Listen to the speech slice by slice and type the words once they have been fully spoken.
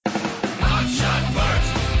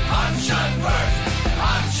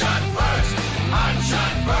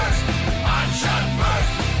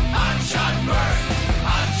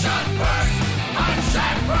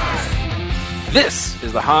This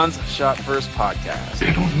is the Hans Shot First podcast.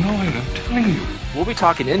 They don't know it, I'm telling you. We'll be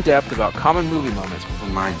talking in depth about common movie moments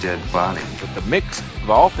From my dead body. with the mix of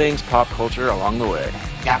all things pop culture along the way.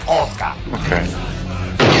 Okay.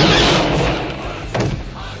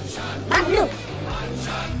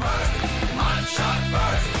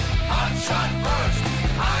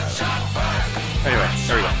 Anyway,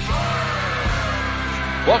 there we go.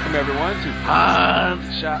 Welcome everyone to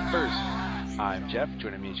Hans Shot First. I'm Jeff.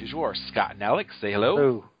 Joining me as usual are Scott and Alex. Say hello.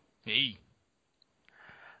 Hello. Hey.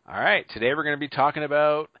 All right. Today we're going to be talking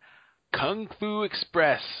about Kung Fu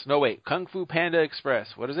Express. No, wait. Kung Fu Panda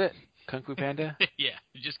Express. What is it? Kung Fu Panda? Yeah,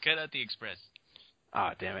 you just cut out the express.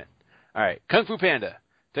 Ah, damn it. All right. Kung Fu Panda.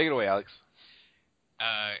 Take it away, Alex.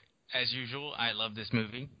 As usual, I love this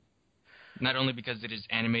movie. Not only because it is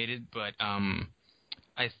animated, but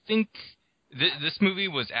I think this movie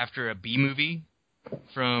was after a B movie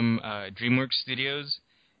from DreamWorks Studios,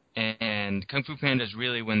 and Kung Fu Panda is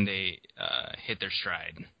really when they hit their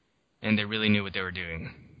stride, and they really knew what they were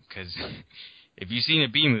doing. Because if you've seen a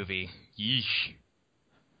B movie, yeesh. Is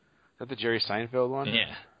that the Jerry Seinfeld one?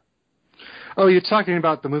 Yeah. Oh, you're talking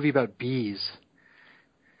about the movie about bees.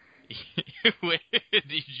 Wait,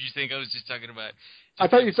 did you think I was just talking about? I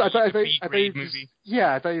thought you. B-grade movie.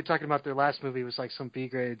 Yeah, I thought you were talking about their last movie was like some B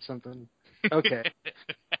grade something. Okay.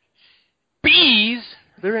 Bees?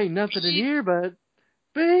 There ain't nothing in here but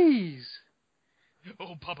bees.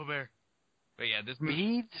 Oh, Papa Bear. But yeah, this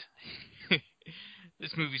movie. Bees?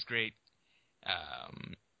 This movie's great.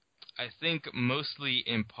 I think mostly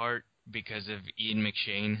in part because of Ian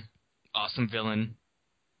McShane, awesome villain,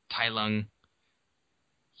 Tai Lung.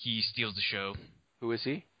 He steals the show. Who is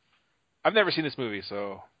he? I've never seen this movie,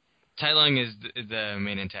 so... Tai Lung is the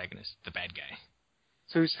main antagonist, the bad guy.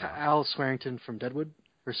 So who's Al Swearington from Deadwood?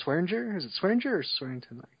 Or Swearinger? Is it Swearinger or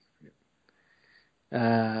Swearington?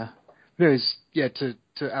 Anyways, yeah, to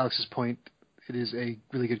Alex's point, it is a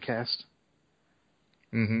really good cast.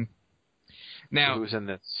 Mm-hmm. Now, who's in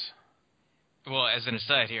this? well, as an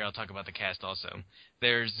aside here, I'll talk about the cast also.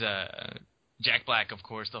 There's Jack Black, of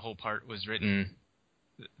course. The whole part was written...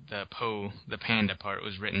 the panda part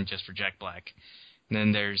was written just for Jack Black. And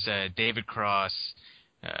then there's David Cross,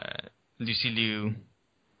 Lucy Liu,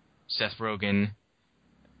 Seth Rogen.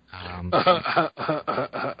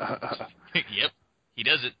 Yep, he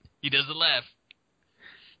does it. He does the laugh.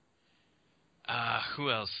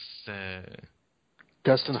 Who else?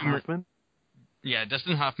 Dustin Hoffman? Yeah,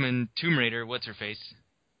 Dustin Hoffman, Tomb Raider, what's her face?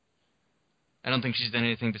 I don't think she's done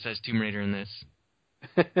anything besides Tomb Raider in this.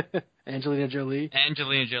 Angelina Jolie.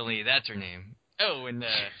 Angelina Jolie, that's her name. Oh, and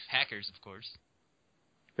Hackers, of course.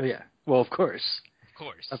 Oh yeah, well of course. Of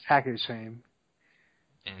course. Of Hackers fame.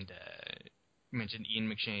 And mentioned Ian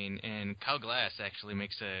McShane, and Kyle Glass actually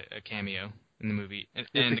makes a cameo in the movie,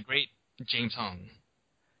 and the great James Hong.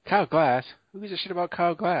 Kyle Glass? Who gives a shit about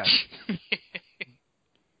Kyle Glass?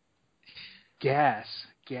 Gas.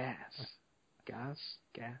 There's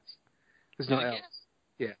no L. Gas?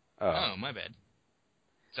 Yeah. Oh, my bad.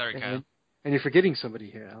 Sorry, Kyle. And you're forgetting somebody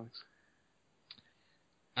here, Alex.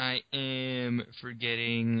 I am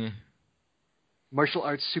forgetting... Martial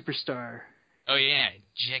arts superstar. Oh, yeah,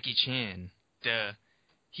 Jackie Chan. Duh.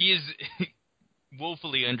 He is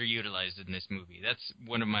woefully underutilized in this movie. That's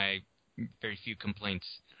one of my very few complaints,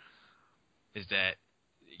 is that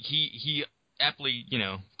he aptly,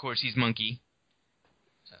 of course, he's Monkey.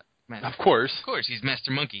 Of course. Of course, he's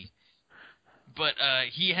Master Monkey. But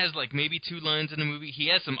he has, maybe 2 lines in the movie. He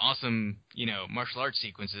has some awesome, martial arts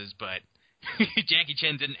sequences, but Jackie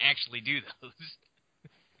Chan didn't actually do those.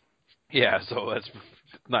 Yeah, so that's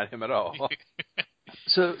not him at all.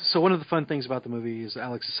 So one of the fun things about the movie is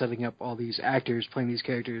Alex is setting up all these actors playing these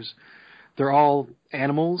characters. They're all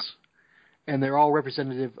animals, and they're all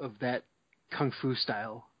representative of that kung fu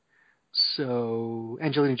style. So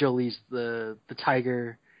Angelina Jolie's the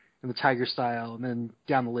tiger, and the tiger style, and then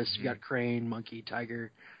down the list you got crane, monkey,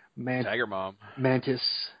 tiger, Tiger Mom, mantis,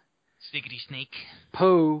 Snickety snake.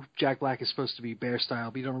 Poe. Jack Black is supposed to be bear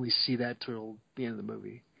style, but you don't really see that till the end of the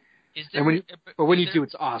movie. Is there? When you do,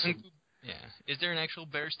 it's awesome. Yeah. Is there an actual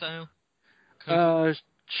bear style?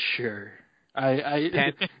 Sure.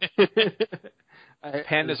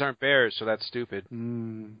 Pandas aren't bears, so that's stupid.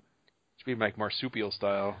 Should be marsupial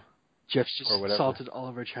style. Jeff's just or whatever. insulted all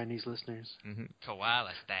of our Chinese listeners. Mm-hmm.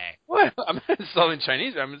 Koala stack. What? I'm not insulting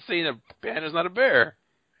Chinese. I'm saying a panda's not a bear.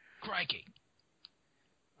 Crikey.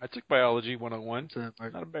 I took biology 101. It's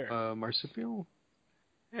not a bear. Marsupial?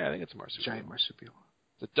 Yeah, I think it's a marsupial. Giant marsupial.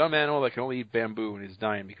 It's a dumb animal that can only eat bamboo and is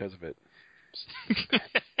dying because of it.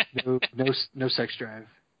 No sex drive.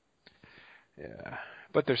 Yeah,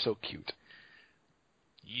 but they're so cute.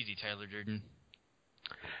 Easy, Tyler Durden.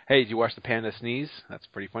 Hey, did you watch the panda sneeze? That's a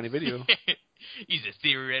pretty funny video. He's a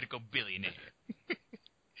theoretical billionaire.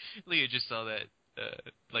 Leah just saw that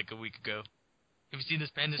like a week ago. Have you seen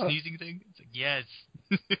this panda sneezing thing? It's like, yes.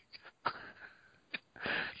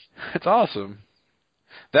 It's awesome.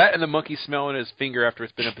 That and the monkey smelling his finger after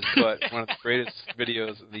it's been up his butt. One of the greatest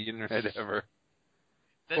videos of the internet ever.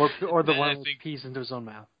 Or the that, one I with think, peas into his own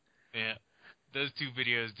mouth. Yeah. Those two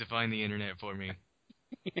videos define the internet for me.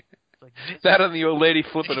 Like, That and the old lady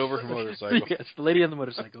flipping over her motorcycle. Yes, the lady on the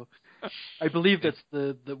motorcycle. I believe that's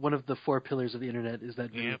the one of the 4 pillars of the internet is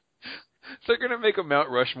that video. Yep. They're going to make a Mount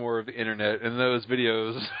Rushmore of the internet, and those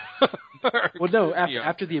videos... Well, no,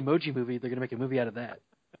 after the Emoji Movie, they're going to make a movie out of that.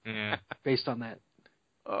 Yeah. Based on that.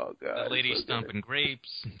 Oh, God. The lady so stomping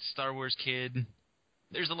grapes, Star Wars kid.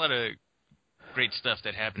 There's a lot of great stuff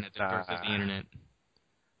that happened at the birth of the internet.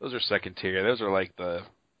 Those are second tier. Those are like the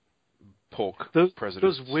Polk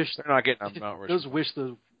presidents. Those wish they're not getting on Mount Rushmore. Those wish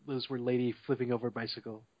those were lady flipping over a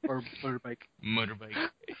bicycle or motorbike.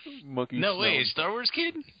 Monkey No way, smelling. Star Wars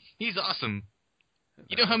kid? He's awesome.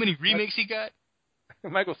 You know how many remakes he got?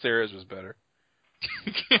 Michael Cera's was better.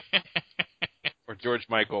 Or George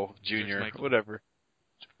Michael Jr. Michael. Whatever.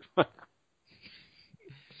 But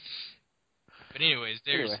anyways,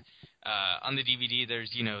 there's on the DVD there's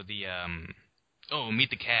the meet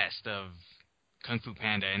the cast of Kung Fu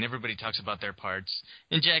Panda, and everybody talks about their parts.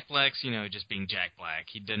 And Jack Black's just being Jack Black.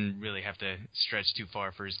 He doesn't really have to stretch too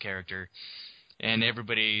far for his character. And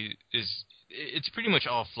everybody it's pretty much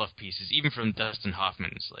all fluff pieces, even from Dustin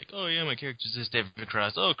Hoffman. It's like, oh yeah, my character's this David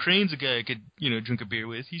Cross. Oh, Crane's a guy I could drink a beer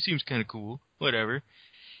with. He seems kind of cool. Whatever.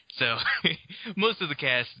 So most of the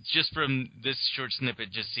cast, just from this short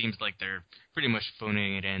snippet, just seems like they're pretty much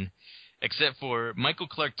phoning it in, except for Michael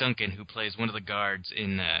Clark Duncan, who plays one of the guards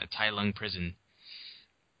in Tai Lung Prison.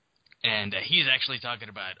 And he's actually talking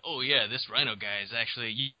about, oh yeah, this Rhino guy is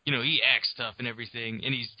actually, he acts tough and everything,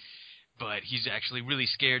 and but he's actually really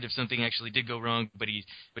scared if something actually did go wrong, but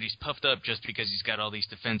he's puffed up just because he's got all these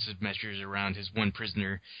defensive measures around his one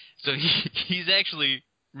prisoner. So he's actually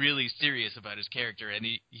really serious about his character, and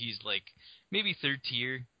he's like maybe third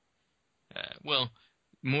tier. Well,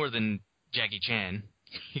 more than Jackie Chan.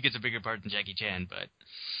 He gets a bigger part than Jackie Chan, but...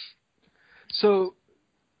 So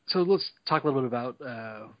let's talk a little bit about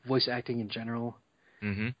voice acting in general.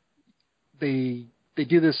 Mm-hmm. They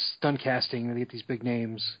do this stunt casting, and they get these big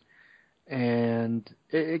names, and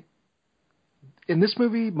in this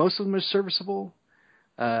movie, most of them are serviceable.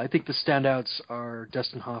 I think the standouts are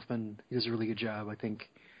Dustin Hoffman. He does a really good job. I think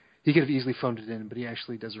he could have easily phoned it in, but he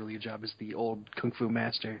actually does a really good job as the old Kung Fu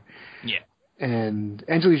master. Yeah. And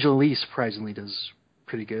Angelina Jolie surprisingly does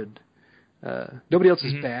pretty good. Nobody else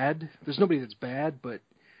is bad. There's nobody that's bad, but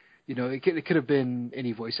it could have been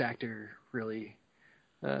any voice actor really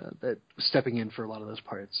that was stepping in for a lot of those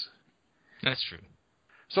parts. That's true.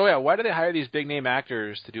 So yeah, why do they hire these big name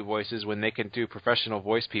actors to do voices when they can do professional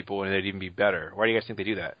voice people and they'd even be better? Why do you guys think they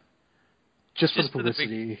do that? Just for the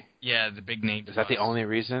publicity. The big name. Is that the only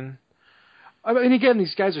reason? I mean, again,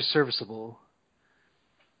 these guys are serviceable.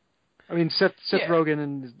 I mean, Seth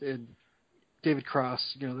Rogen and David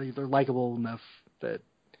Cross, they're likable enough that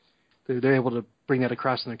they're able to bring that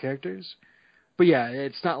across in their characters. But yeah,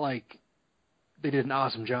 it's not like they did an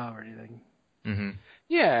awesome job or anything. Mm-hmm.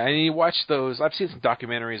 Yeah, and you watch those. I've seen some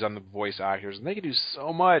documentaries on the voice actors, and they can do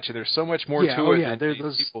so much, and there's so much more to it than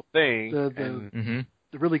people think.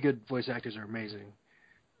 The really good voice actors are amazing.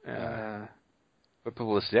 But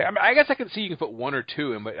publicity. I mean, I guess I can see you can put one or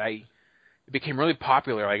two in, but it became really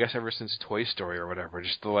popular, I guess, ever since Toy Story or whatever.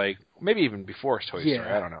 Just to maybe even before Toy Story.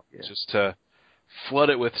 I don't know. Yeah. Just to flood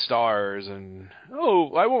it with stars, and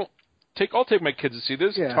I'll take my kids to see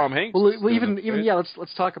this. Yeah. Tom Hanks. Well,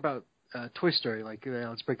 let's talk about Toy Story.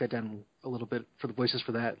 Let's break that down a little bit for the voices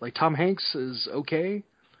for that. Tom Hanks is okay,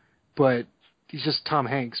 but he's just Tom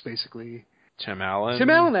Hanks basically. Tim Allen. Tim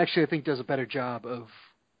Allen actually, I think, does a better job of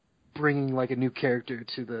bringing a new character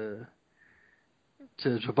to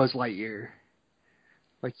Buzz Lightyear.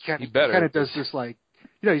 He kind of does this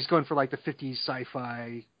he's going for the 50s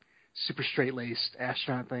sci-fi, super straight-laced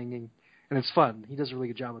astronaut thing, and it's fun. He does a really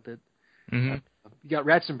good job with it. Mm-hmm. You got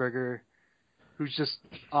Ratzenberger, who's just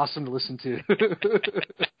awesome to listen to.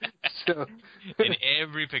 So in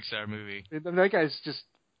every Pixar movie, that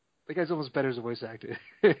guy's almost better as a voice actor.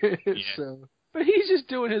 Yeah. So, but he's just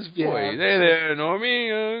doing his voice. Yeah. Hey there, Normie.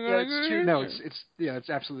 Yeah, it's true. No, it's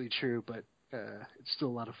absolutely true, but it's still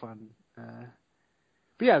a lot of fun.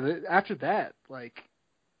 But yeah, after that,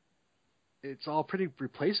 it's all pretty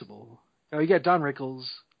replaceable. You got Don Rickles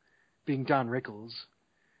being Don Rickles.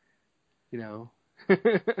 He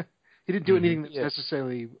didn't do anything that's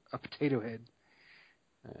necessarily a potato head.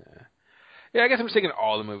 Yeah, I guess I'm just thinking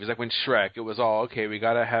all the movies. Like when Shrek, it was all, okay, we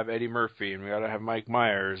got to have Eddie Murphy, and we got to have Mike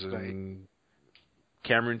Myers, and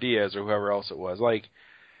Cameron Diaz, or whoever else it was. Like,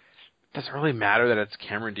 does it really matter that it's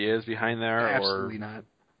Cameron Diaz behind there? Absolutely not.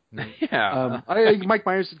 Yeah. I think Mike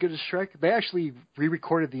Myers is good as Shrek. They actually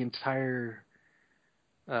re-recorded the entire,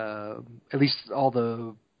 at least all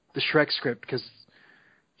the Shrek script, because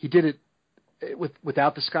he did it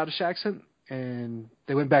without the Scottish accent, and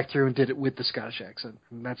they went back through and did it with the Scottish accent,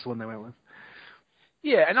 and that's the one they went with.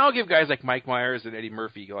 Yeah, and I'll give guys like Mike Myers and Eddie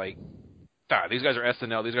Murphy, like, these guys are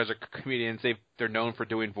SNL, these guys are comedians, they're known for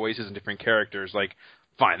doing voices and different characters. Like,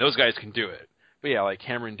 fine, those guys can do it. But yeah, like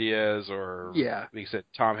Cameron Diaz or, like you said,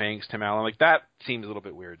 Tom Hanks, Tim Allen, like that seems a little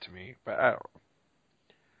bit weird to me. But I don't know.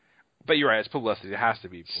 But you're right, it's publicity. It has to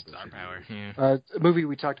be publicity. Star power, yeah. A movie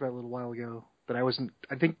we talked about a little while ago that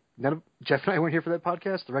I think Jeff and I weren't here for that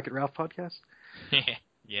podcast, the Wreck-It Ralph podcast.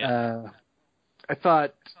 Yeah. I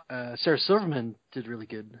thought Sarah Silverman did really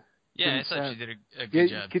good. Yeah, I thought she did a good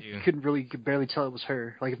job, too. Could barely tell it was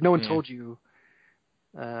her. Like, if no one told you,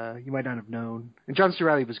 you might not have known. And John C.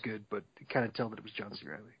 Reilly was good, but you kind of tell that it was John C.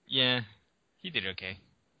 Reilly. Yeah, he did okay.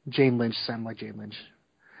 Jane Lynch sounded like Jane Lynch.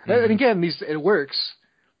 And again, it works,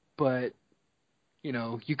 but,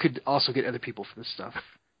 you could also get other people for this stuff.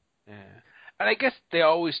 Yeah. And I guess they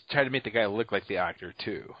always try to make the guy look like the actor,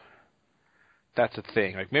 too. That's the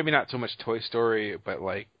thing. Like, maybe not so much Toy Story, but,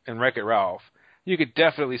 like, in Wreck-It Ralph, you could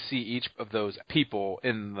definitely see each of those people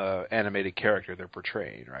in the animated character they're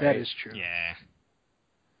portraying, right? That is true. Yeah.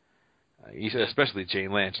 Especially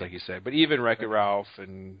Jane Lynch, like you said. But even Wreck-It Ralph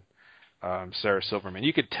and Sarah Silverman,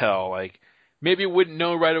 you could tell, like, maybe you wouldn't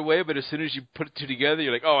know right away, but as soon as you put it two together,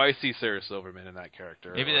 you're like, oh, I see Sarah Silverman in that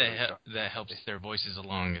character. Maybe that helps their voices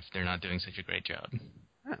along if they're not doing such a great job.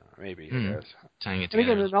 Maybe it is. Tying it And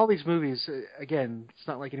together. again, in all these movies, again, it's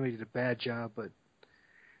not like anybody did a bad job, but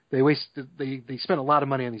they spent a lot of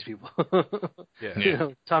money on these people. Yeah.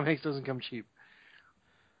 Tom Hanks doesn't come cheap.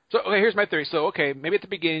 So, okay, here's my theory. So, okay, maybe at the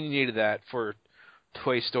beginning you needed that for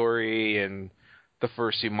Toy Story and the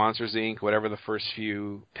first few Monsters, Inc., whatever the first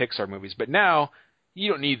few Pixar movies. But now,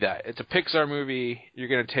 you don't need that. It's a Pixar movie. You're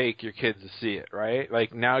going to take your kids to see it, right?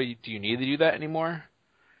 Like, now, do you need to do that anymore?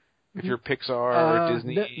 If you're Pixar or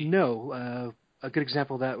Disney? No. A good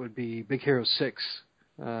example of that would be Big Hero 6.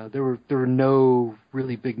 There were no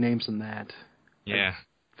really big names in that. Yeah.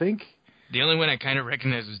 I think. The only one I kind of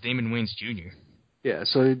recognized was Damon Wayans Jr. Yeah,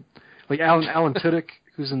 so, like, Alan Tudyk,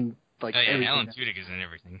 who's in, like, everything. Alan Tudyk is in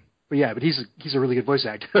everything. But he's a really good voice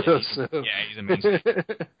actor. He's amazing.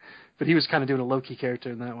 But he was kind of doing a low-key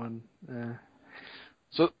character in that one.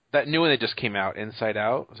 So that new one that just came out, Inside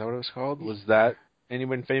Out, is that what it was called? Was that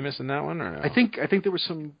anyone famous in that one or no? I think there were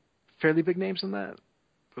some fairly big names in that,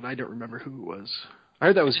 but I don't remember who it was. I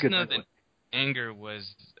heard that was good. I just know that Anger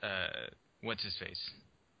was what's his face?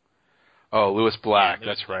 Oh, Louis Black. Yeah,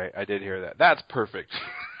 Louis That's Black. right. I did hear that. That's perfect.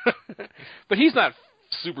 But he's not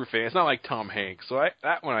super famous. It's not like Tom Hanks. So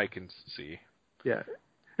that one I can see. Yeah.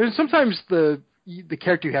 And sometimes the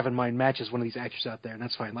character you have in mind matches one of these actors out there, and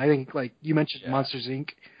that's fine. I think, like you mentioned, Monsters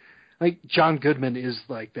Inc. Like John Goodman is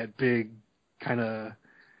like that big kind of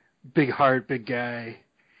big heart, big guy.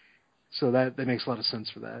 So that makes a lot of sense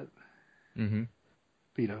for that. Mm-hmm.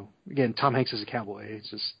 But, again, Tom Hanks is a cowboy. It's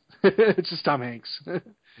just it's just Tom Hanks.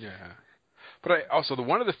 Yeah. But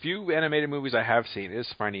one of the few animated movies I have seen is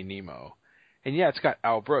Finding Nemo. And yeah, it's got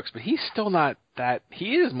Al Brooks, but he's still not that.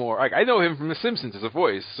 He is more like, I know him from The Simpsons as a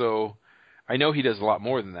voice, so I know he does a lot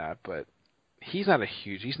more than that. But he's not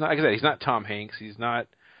he's not, like I said, he's not Tom Hanks. He's not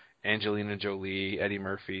Angelina Jolie, Eddie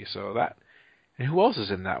Murphy. So that. And who else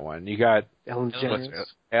is in that one? You got Ellen DeGeneres.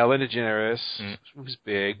 Ellen DeGeneres, who's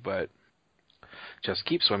big, but just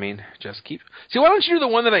keep swimming. Just keep. See, why don't you do the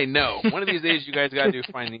one that I know? One of these days, you guys got to do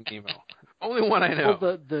Finding Nemo. Only one I know.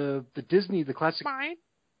 Well, the Disney, the classic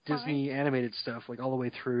Disney animated stuff, like all the way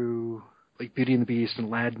through like Beauty and the Beast and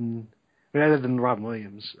Aladdin, I mean, other than Robin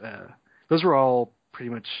Williams, those were all pretty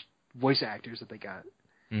much voice actors that they got.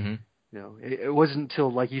 Mm-hmm. It wasn't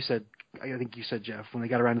until, like you said, I think you said, Jeff, when they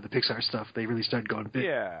got around to the Pixar stuff, they really started going big.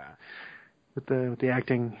 Yeah. With the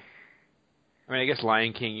acting. I mean, I guess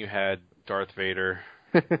Lion King, you had Darth Vader.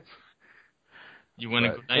 You want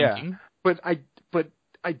to go Lion King? But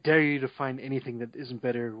I dare you to find anything that isn't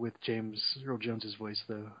better with James Earl Jones's voice,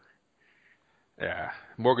 though. Yeah,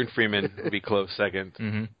 Morgan Freeman would be close second.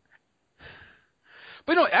 Mm-hmm.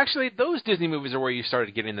 But no, actually, those Disney movies are where you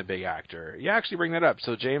started getting the big actor. You actually bring that up.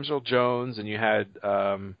 So James Earl Jones, and you had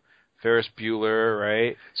Ferris Bueller,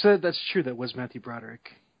 right? So that's true. That was Matthew Broderick.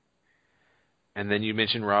 And then you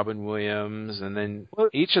mentioned Robin Williams, and then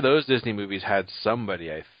each of those Disney movies had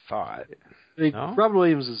somebody, I thought. mean, No? Robin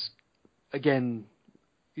Williams is, again,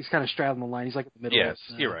 he's kind of straddling the line. He's like in the middle. Yes,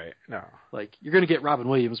 you're right. No. Like, you're going to get Robin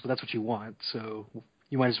Williams, but that's what you want, so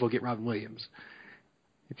you might as well get Robin Williams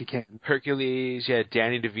if you can. Hercules,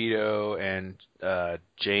 Danny DeVito and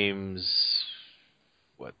James.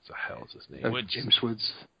 What the hell is his name? Woods. James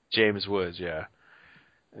Woods. James Woods, yeah.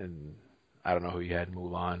 And I don't know who he had in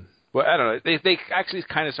Mulan. Well, I don't know. They actually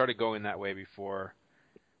kind of started going that way before.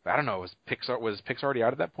 I don't know. Was Pixar already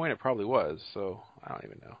out at that point? It probably was. So I don't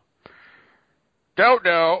even know. Don't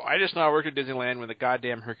know. I just know I worked at Disneyland when the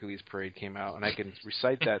goddamn Hercules parade came out, and I can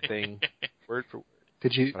recite that thing word for word.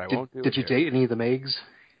 Did you But I won't do did it you here. date any of the Megs?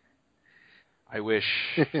 I wish.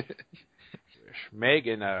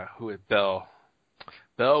 Megan, who is Belle?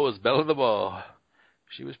 Belle was Belle of the Ball.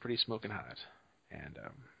 She was pretty smoking hot. And,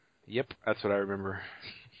 yep, that's what I remember.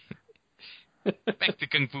 Back to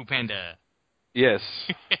Kung Fu Panda. Yes.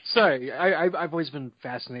 Sorry, I've always been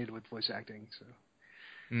fascinated with voice acting. So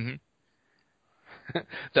Mm-hmm.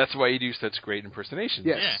 That's why you do such great impersonations.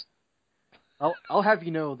 yes, Yeah. I'll have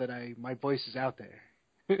you know that my voice is out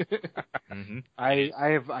there. Mm-hmm.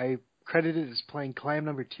 I credited as playing Clam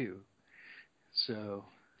number 2. So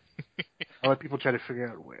I'll let people try to figure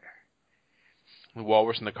out where. The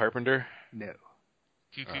Walrus and the Carpenter. No.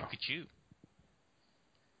 Cuckoo.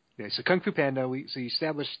 Okay, so Kung Fu Panda. So you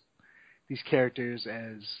established these characters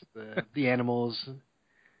as the animals,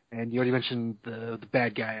 and you already mentioned the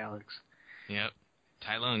bad guy, Alex. Yep.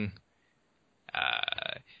 Tai Lung.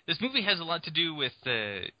 This movie has a lot to do with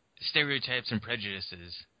stereotypes and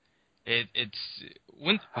prejudices. It's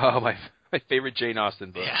when Oh, my favorite Jane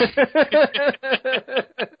Austen book.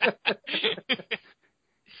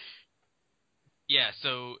 Yeah,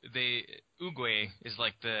 so Oogway is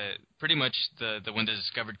like pretty much the one that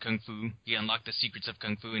discovered Kung Fu. He unlocked the secrets of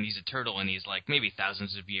Kung Fu, and he's a turtle, and he's like maybe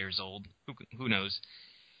thousands of years old. Who knows?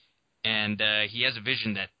 And he has a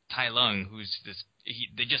vision that Tai Lung,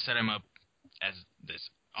 they just set him up as this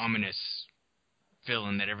ominous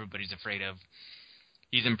villain that everybody's afraid of.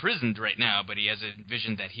 He's imprisoned right now, but he has a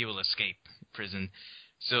vision that he will escape prison.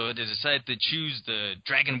 So they decide to choose the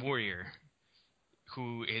Dragon Warrior,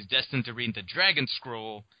 who is destined to read the Dragon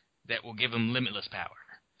Scroll that will give him limitless power.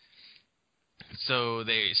 So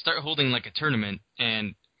they start holding like a tournament,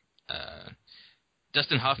 and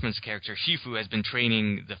Dustin Hoffman's character, Shifu, has been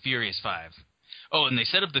training the Furious Five. Oh, and they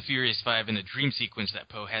set up the Furious Five in a dream sequence that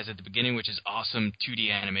Poe has at the beginning, which is awesome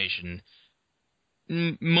 2D animation.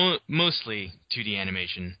 Mostly 2D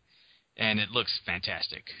animation, and it looks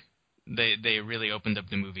fantastic. They really opened up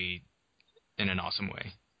the movie in an awesome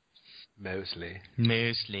way.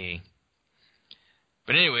 Mostly.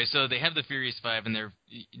 But anyway, so they have the Furious Five, and they're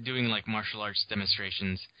doing like martial arts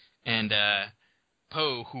demonstrations. And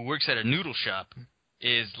Poe, who works at a noodle shop,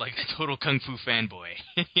 is like a total kung fu fanboy.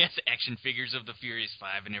 He has action figures of the Furious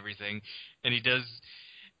Five and everything, and he does.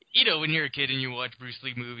 You know, when you're a kid and you watch Bruce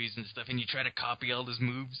Lee movies and stuff, and you try to copy all his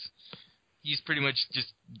moves, he's pretty much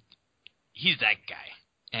he's that guy.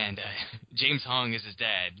 And James Hong is his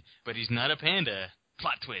dad, but he's not a panda.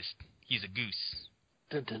 Plot twist. He's a goose.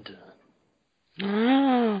 Dun, dun, dun.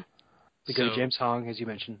 Because So- James Hong, as you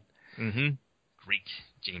mentioned. Mm-hmm. Great,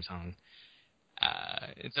 James Hong.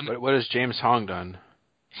 What has James Hong done?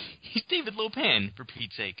 He's David Lopan, for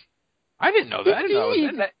Pete's sake. I didn't know that. I didn't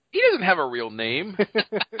know that. He doesn't have a real name.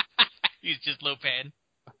 He's just Lopan.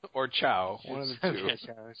 Or Chow. One of the two.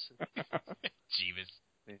 Jeeves.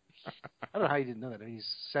 I don't know how you didn't know that. I mean,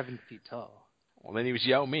 he's 7 feet tall. Well, then he was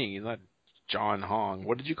Yao Ming. He's not John Hong.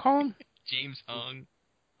 What did you call him? James Hong.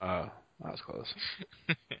 That was close.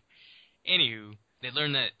 Anywho, they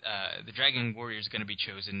learn that the Dragon Warrior is going to be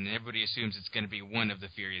chosen, and everybody assumes it's going to be one of the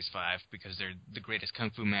Furious Five because they're the greatest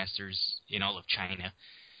kung fu masters in all of China.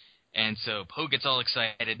 And so Poe gets all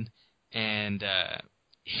excited, and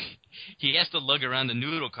he has to lug around the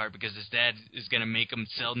noodle cart because his dad is going to make him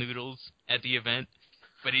sell noodles at the event.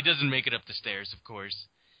 But he doesn't make it up the stairs, of course.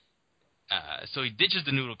 So he ditches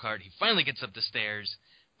the noodle cart. He finally gets up the stairs.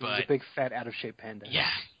 But He's a big, fat, out-of-shape panda. yeah,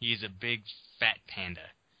 he's a big, fat panda.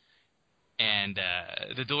 And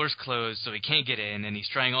the door's closed, so he can't get in, and he's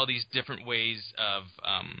trying all these different ways of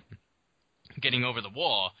getting over the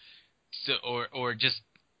wall, or just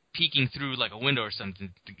peeking through like a window or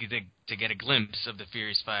something to get a glimpse of the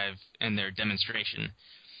Furious Five and their demonstration.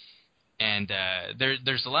 And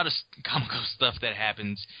there's a lot of comical stuff that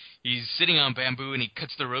happens. He's sitting on bamboo, and he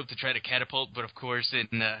cuts the rope to try to catapult, but of course in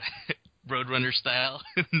Roadrunner style,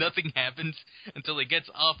 nothing happens until he gets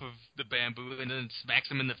off of the bamboo and then smacks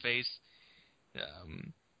him in the face.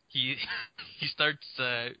 He starts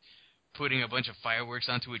putting a bunch of fireworks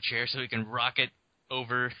onto a chair so he can rocket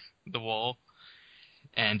over the wall.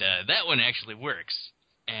 And that one actually works.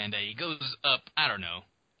 And he goes up, I don't know,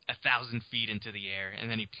 1,000 feet into the air, and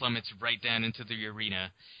then he plummets right down into the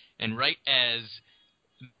arena. And right as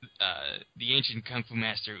the ancient Kung Fu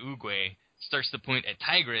master Oogway starts to point at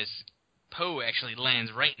Tigress, Po actually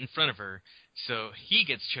lands right in front of her, so he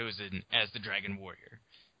gets chosen as the Dragon Warrior.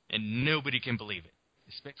 And nobody can believe it.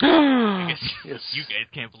 Especially, I guess Yes. you guys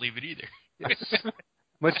can't believe it either. Yes.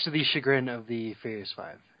 Much to the chagrin of the Furious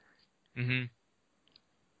Five. Mm-hmm.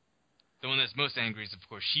 The one that's most angry is, of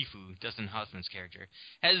course, Shifu, Dustin Hoffman's character.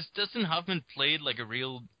 Has Dustin Hoffman played like a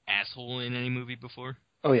real asshole in any movie before?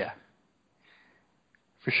 Oh, yeah.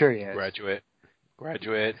 For sure, yes.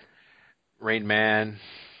 Graduate, Rain Man.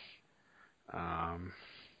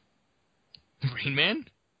 Rain Man?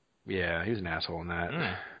 Yeah, he was an asshole in that.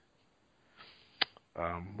 Mm.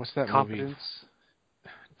 What's that Confidence.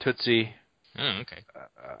 movie? Tootsie. Oh, okay.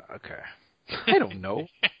 Okay. I don't know.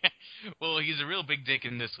 Well, he's a real big dick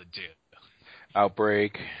in this one, too.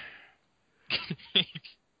 Outbreak.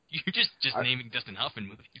 You're just naming Dustin Hoffman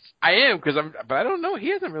movies. I am, but I don't know. He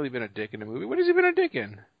hasn't really been a dick in a movie. What has he been a dick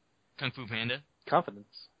in? Kung Fu Panda? Confidence.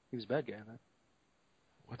 He was a bad guy in that.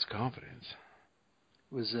 What's Confidence?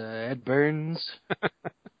 It was Ed Burns.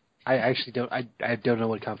 I actually don't. I don't know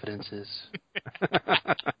what Confidence is.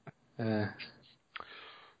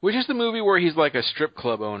 Which is the movie where he's like a strip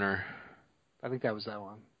club owner? I think that was that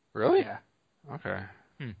one. Really? Yeah. Okay.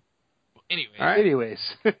 Anyway. All right. Anyways.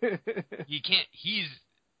 He's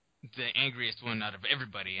the angriest one out of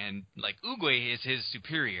everybody, and like Oogway is his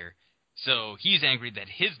superior, so he's angry that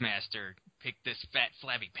his master picked this fat,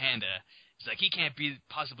 flabby panda. It's like he can't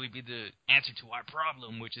possibly be the answer to our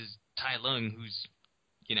problem, which is Tai Lung, who's,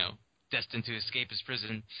 destined to escape his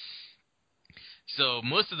prison. So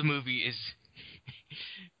most of the movie is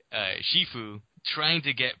Shifu trying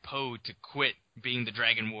to get Po to quit being the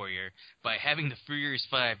Dragon Warrior by having the Furious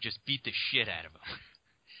Five just beat the shit out of him.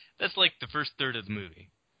 That's like the first third of the movie.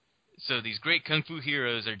 So these great kung fu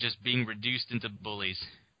heroes are just being reduced into bullies.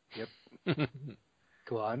 Yep.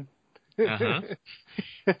 Go on. Uh-huh.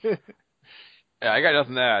 Yeah, I got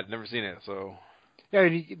nothing to add. Never seen it, so. Yeah,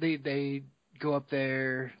 they go up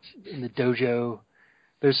there in the dojo.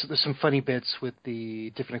 There's some funny bits with the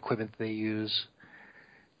different equipment they use.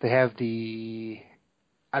 They have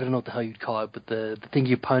I don't know what the hell you'd call it, but the thing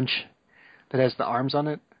you punch that has the arms on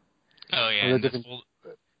it. Oh, yeah, and it's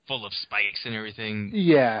full of spikes and everything.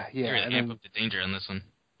 Yeah. They really and amp up the danger on this one.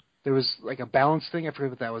 there was like a balance thing. I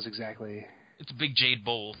forget what that was exactly. It's a big jade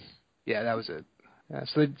bowl. Yeah, that was it. Yeah,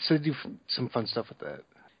 so they do some fun stuff with that.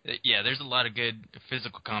 Yeah, there's a lot of good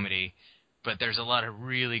physical comedy, but there's a lot of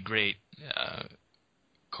really great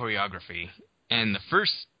choreography. And the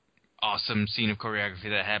first awesome scene of choreography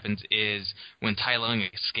that happens is when Tai Lung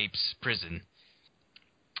escapes prison.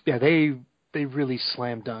 Yeah, they really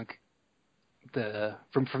slam dunk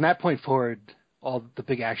from that point forward. All the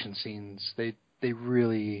big action scenes, they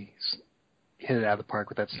really hit it out of the park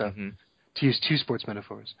with that stuff. Mm-hmm. To use two sports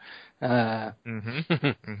metaphors.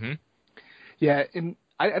 Mm-hmm. Yeah, and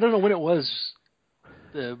I don't know when it was,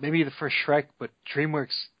 maybe the first Shrek, but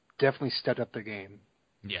DreamWorks definitely stepped up their game.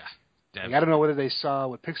 Yeah, Like, I don't know whether they saw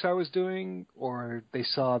what Pixar was doing or they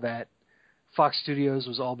saw that Fox Studios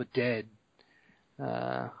was all but dead.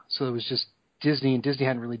 So it was just Disney, and Disney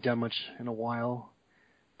hadn't really done much in a while.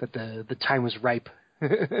 That the time was ripe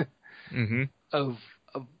mm-hmm. of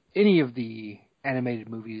any of the animated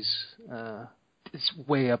movies. It's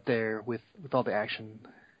way up there with all the action.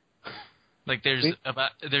 Like there's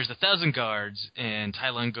 1,000 guards, and Tai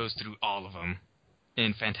Lung goes through all of them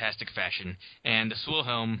in fantastic fashion. And the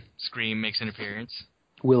Wilhelm scream makes an appearance.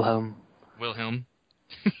 Wilhelm.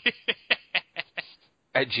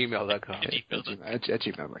 At gmail.com. At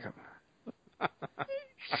gmail.com.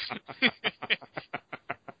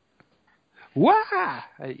 Wah!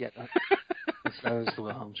 Yeah, that was the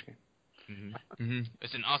Wilhelm scream. Mm-hmm. Mm-hmm.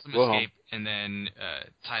 It's an awesome Wilhelm. escape, and then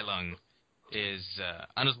Tai Lung is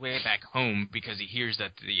on his way back home because he hears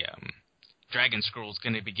that the Dragon Scroll is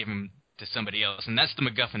going to be given to somebody else, and that's the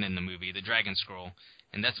MacGuffin in the movie, the Dragon Scroll,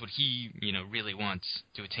 and that's what he, really wants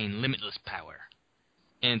to attain limitless power.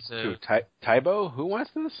 And so, Who, Tybo? Who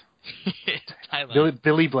wants this? Tai Lung.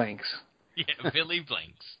 Billy Blanks. Yeah, Billy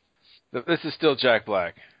Blanks. This is still Jack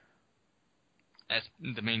Black. As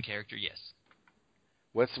the main character, yes.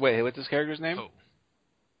 What's this character's name? Po.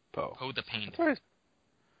 Po. Po the Panda. That's right.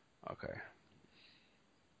 Okay.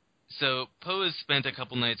 So Po has spent a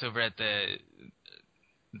couple nights over at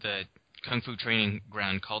the kung fu training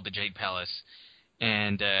ground called the Jade Palace,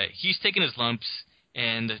 and he's taken his lumps,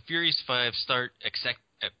 and the Furious Five start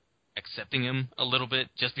accepting him a little bit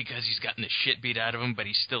just because he's gotten the shit beat out of him, but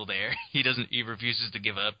he's still there. He refuses to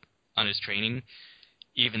give up on his training,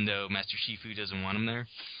 even though Master Shifu doesn't want him there.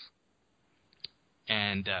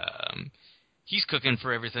 And he's cooking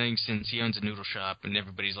for everything since he owns a noodle shop, and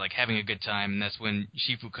everybody's like having a good time. And that's when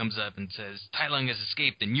Shifu comes up and says, Tai Lung has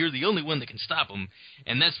escaped, and you're the only one that can stop him.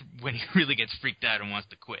 And that's when he really gets freaked out and wants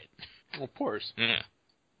to quit. Well, of course. Yeah,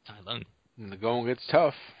 Tai Lung. And the going gets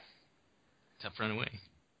tough. Tough run away.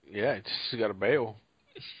 Yeah, just got to bail.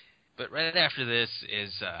 But right after this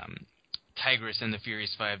is Tigress and the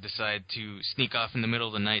Furious Five decide to sneak off in the middle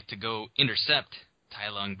of the night to go intercept Tai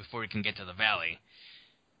Lung before he can get to the valley,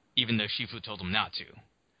 even though Shifu told him not to.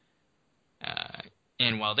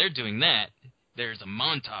 And while they're doing that, there's a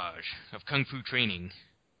montage of kung fu training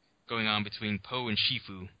going on between Po and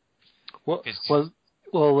Shifu. Well,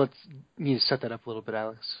 let's need to set that up a little bit,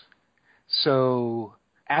 Alex. So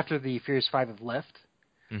after the Furious Five have left,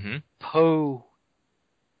 Po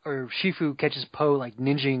or Shifu catches Po like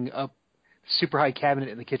ninjing up super high cabinet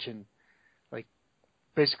in the kitchen, like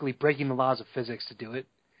basically breaking the laws of physics to do it.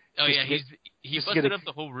 Oh yeah, he busted up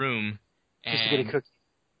the whole room. Just to get a cookie.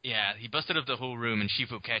 Yeah, he busted up the whole room, and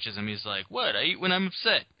Shifu catches him. He's like, "What? I eat when I'm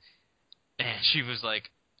upset." And Shifu's like,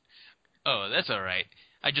 "Oh, that's all right.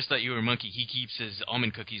 I just thought you were a monkey. He keeps his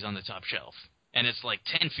almond cookies on the top shelf, and it's like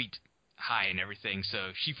 10 feet high and everything."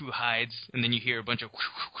 So Shifu hides, and then you hear a bunch of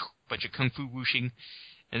kung fu whooshing,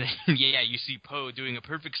 and then you see Po doing a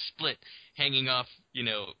perfect split, hanging off,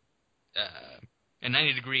 a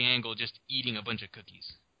 90-degree angle, just eating a bunch of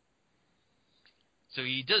cookies. So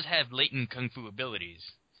he does have latent kung fu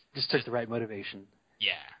abilities. Just took the right motivation.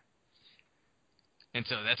 Yeah. And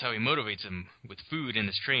so that's how he motivates him with food in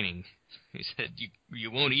his training. He said,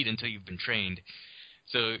 you won't eat until you've been trained.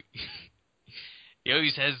 So he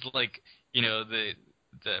always has, the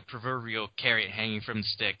proverbial carrot hanging from the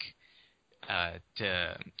stick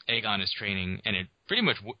to egg on his training, and it pretty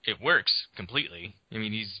much it works completely. I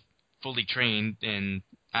mean, he's fully trained in,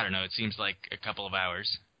 I don't know, it seems like a couple of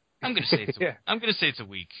hours. I'm gonna say it's a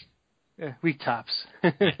week. Yeah, week tops.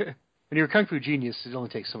 When you're a kung fu genius, it only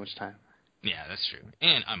takes so much time. Yeah, that's true.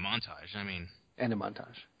 And a montage. I mean, and a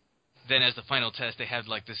montage. Then as the final test, they have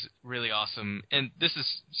like this really awesome, and this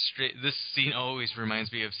is straight. This scene always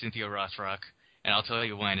reminds me of Cynthia Rothrock, and I'll tell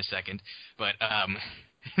you why in a second. But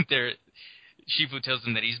Shifu tells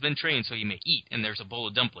him that he's been trained so he may eat, and there's a bowl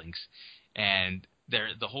of dumplings, and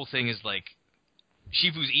the whole thing is like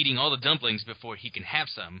Shifu's eating all the dumplings before he can have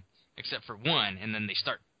some, except for one, and then they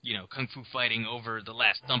start, kung fu fighting over the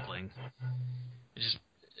last dumpling. It's just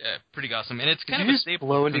pretty awesome, and it's kind of a staple. Did you just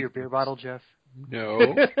blow into your beer bottle, Jeff?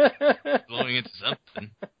 No. Blowing into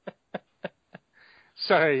something.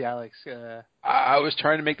 Sorry, Alex. I was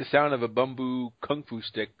trying to make the sound of a bamboo kung fu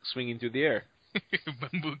stick swinging through the air.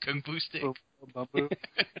 Bamboo kung fu stick. Bamboo.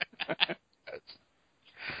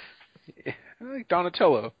 I like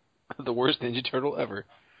Donatello, the worst Ninja Turtle ever.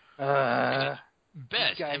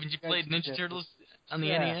 Best. Haven't you played Ninja Turtles on the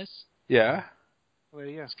NES? Yeah. Well,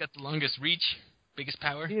 yeah. It's got the longest reach, biggest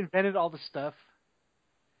power. He invented all the stuff.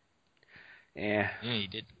 Yeah. Yeah, he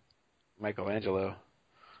did. Michelangelo.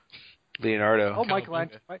 Leonardo. Oh,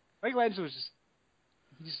 Michelangelo was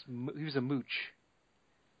he was a mooch.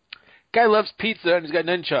 Guy loves pizza and he's got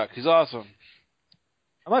nunchucks. He's awesome.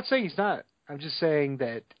 I'm not saying he's not. I'm just saying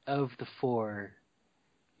that of the four,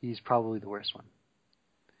 he's probably the worst one.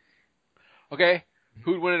 Okay,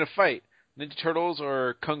 who'd win in a fight? Ninja Turtles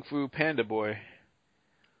or Kung Fu Panda Boy?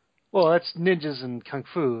 Well, that's ninjas and kung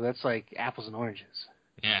fu. That's like apples and oranges.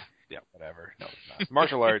 Yeah. Yeah, whatever. No, it's not.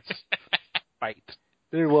 Martial arts. Fight.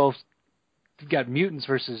 Well, you've got mutants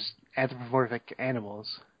versus anthropomorphic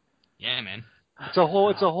animals. Yeah, man. It's a whole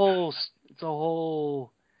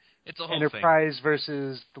Enterprise thing.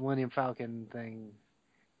 Versus the Millennium Falcon thing.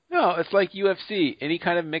 No, it's like UFC. Any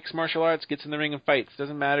kind of mixed martial arts gets in the ring and fights.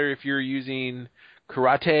 Doesn't matter if you're using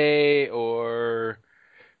karate or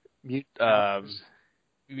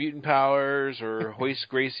mutant powers or Hoist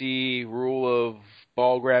Gracie rule of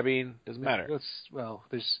ball grabbing. Doesn't matter.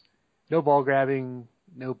 There's no ball grabbing,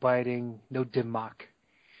 no biting, no dim mak.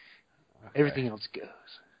 Okay. Everything else goes.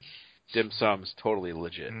 Dim sum's totally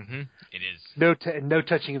legit. Mm-hmm. It is. No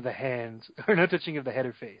touching of the hands, or no touching of the head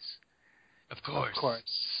or face. Of course. Of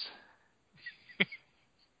course.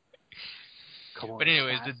 Come on. But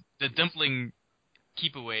anyways, the dumpling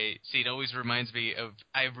keep away scene always reminds me of.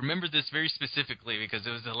 I remember this very specifically because it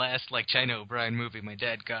was the last China O'Brien movie my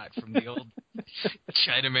dad got from the old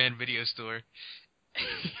Chinaman video store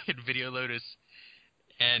at Video Lotus,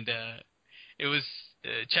 and it was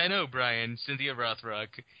China O'Brien, Cynthia Rothrock.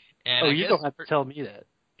 And you don't have to tell me that.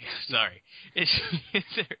 Sorry.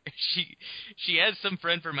 She has some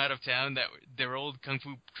friend from out of town that they're old kung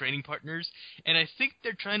fu training partners, and I think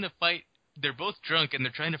they're trying to fight. They're both drunk, and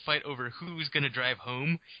they're trying to fight over who's going to drive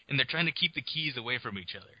home, and they're trying to keep the keys away from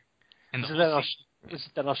each other. And Is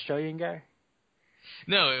it that Australian guy?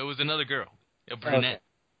 No, it was another girl, a brunette.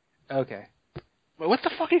 Okay. Well, what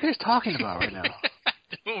the fuck are you guys talking about right now?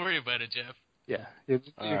 Don't worry about it, Jeff. Yeah,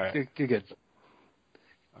 right. you're good.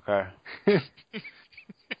 Okay.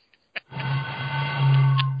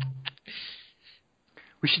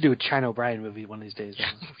 We should do a China O'Brien movie one of these days.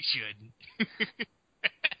 We should.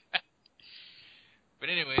 But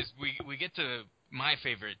anyways, we get to my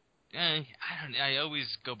favorite. I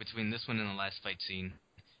always go between this one and the last fight scene,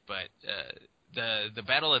 but the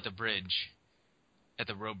battle at the bridge, at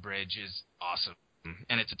the rope bridge, is awesome,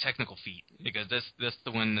 and it's a technical feat because that's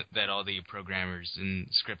the one that all the programmers and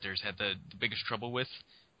scripters had the biggest trouble with,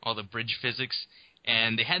 all the bridge physics,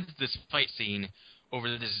 and they had this fight scene over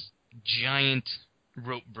this giant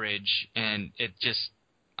rope bridge, and it just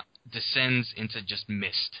descends into just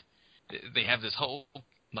mist. They have this whole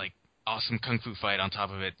like awesome kung fu fight on top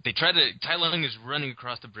of it. Tai Lung is running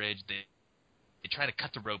across the bridge. They try to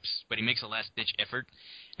cut the ropes, but he makes a last ditch effort,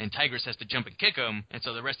 and Tigress has to jump and kick him, and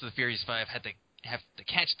so the rest of the Furious Five have to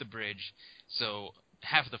catch the bridge. So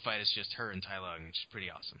half of the fight is just her and Tai Lung, which is pretty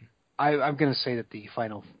awesome. I'm going to say that the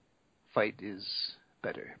final fight is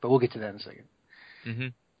better, but we'll get to that in a second. Mm-hmm.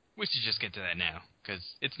 We should just get to that now, because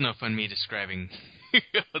it's no fun me describing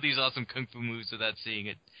all these awesome kung fu moves without seeing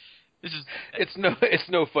it. It's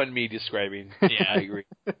no fun me describing. Yeah, I agree.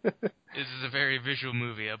 This is a very visual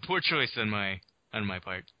movie. A poor choice on my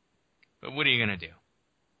part. But what are you gonna do?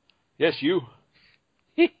 Yes, you.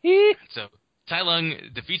 So Tai Lung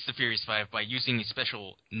defeats the Furious Five by using a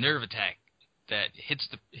special nerve attack that hits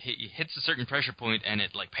a certain pressure point and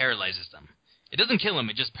it like paralyzes them. It doesn't kill them;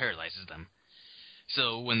 it just paralyzes them.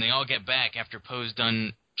 So when they all get back after Poe's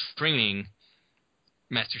done training,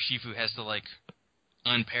 Master Shifu has to like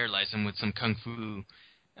unparalyze him with some kung fu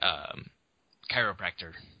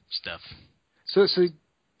chiropractor stuff. So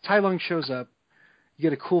Tai Lung shows up. You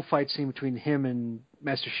get a cool fight scene between him and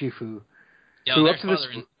Master Shifu. Yeah,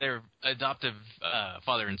 they're adoptive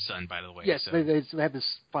father and son, by the way. Yes, so. they have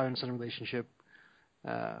this father and son relationship. It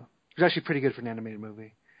was actually pretty good for an animated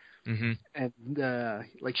movie. Mm-hmm. And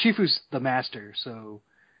like Shifu's the master, so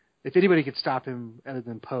if anybody could stop him other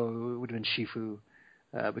than Poe, it would have been Shifu.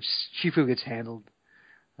 But Shifu gets handled.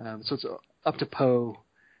 So it's up to Poe,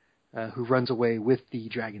 who runs away with the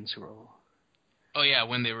Dragon Scroll. Oh yeah,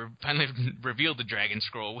 when they finally revealed the Dragon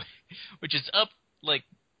Scroll, which is up like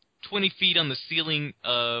 20 feet on the ceiling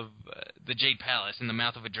of the Jade Palace in the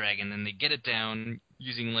mouth of a dragon, and they get it down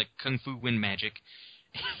using like kung fu wind magic.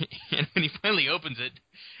 And when he finally opens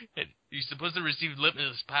it, you're supposed to receive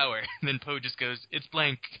limitless power. And then Poe just goes, "It's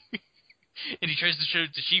blank." And he tries to show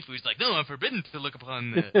it to Shifu. He's like, "No, I'm forbidden to look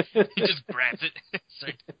upon the..." He just grabs it. It's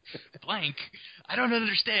like, blank? I don't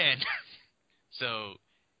understand. So,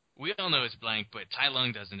 we all know it's blank, but Tai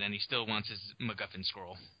Lung doesn't, and he still wants his MacGuffin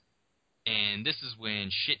scroll. And this is when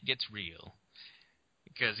shit gets real.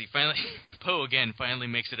 Because Poe again finally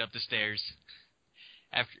makes it up the stairs.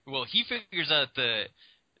 He figures out the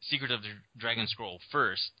secret of the Dragon Scroll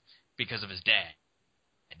first because of his dad,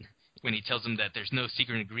 when he tells him that there's no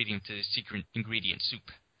secret ingredient to his secret ingredient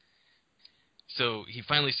soup. So he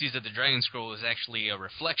finally sees that the Dragon Scroll is actually a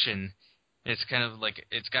reflection. It's kind of like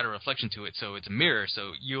it's got a reflection to it, so it's a mirror,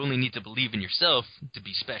 so you only need to believe in yourself to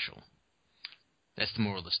be special. That's the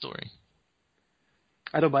moral of the story.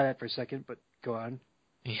 I don't buy that for a second, but go on.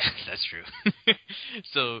 Yeah, that's true.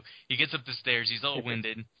 So he gets up the stairs, he's all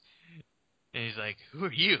winded, and he's like, "Who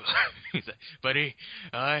are you?" He's like, "Buddy,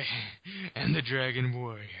 I am the Dragon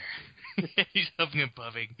Warrior." He's huffing and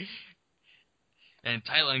puffing. And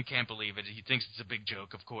Tai Lung can't believe it. He thinks it's a big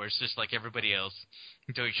joke, of course, just like everybody else.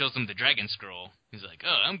 Until he shows him the Dragon Scroll. He's like,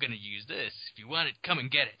 "Oh, I'm going to use this. If you want it, come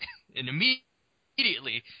and get it." And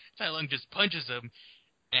immediately, Tai Lung just punches him,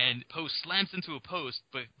 and Poe slams into a post,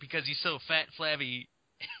 but because he's so fat, flabby,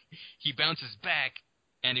 he bounces back,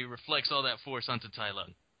 and he reflects all that force onto Tai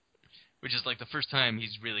Lung. Which is like the first time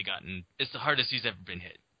he's really gotten... It's the hardest he's ever been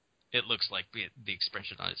hit. It looks like the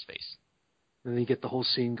expression on his face. And then you get the whole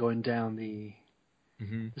scene going down the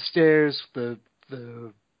stairs, the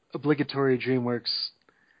obligatory DreamWorks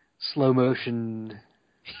slow motion.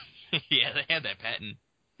 Yeah, they had that patent.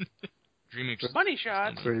 DreamWorks Money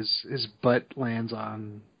shot. Where his butt lands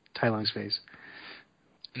on Tai Lung's face.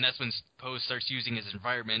 And that's when Poe starts using his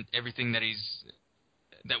environment, everything that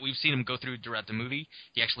we've seen him go through throughout the movie,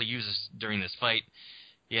 he actually uses during this fight.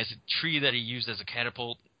 He has a tree that he used as a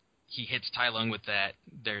catapult. he hits Tai Lung with that.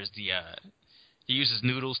 There's the he uses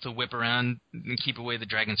noodles to whip around and keep away the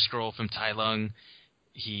dragon scroll from Tai Lung.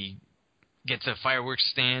 He gets a fireworks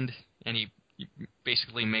stand and he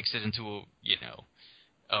basically makes it into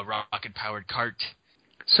a rocket powered cart.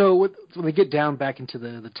 So when they get down back into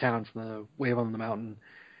the town from the wave on the mountain,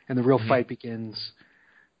 and the real fight begins,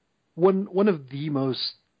 one of the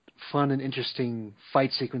most fun and interesting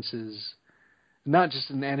fight sequences, not just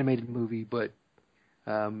in an animated movie, but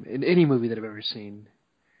in any movie that I've ever seen.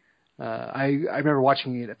 I remember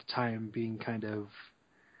watching it at the time, being kind of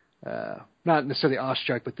not necessarily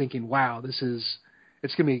awestruck, but thinking, "Wow, it's going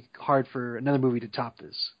to be hard for another movie to top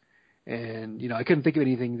this." And I couldn't think of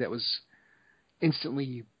anything that was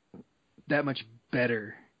instantly that much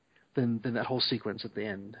better than that whole sequence at the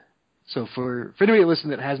end. So for anybody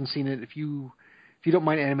listening that hasn't seen it, if you don't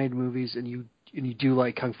mind animated movies and you do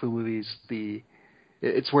like kung fu movies,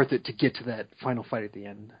 it's worth it to get to that final fight at the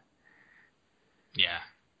end. Yeah,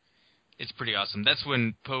 it's pretty awesome. That's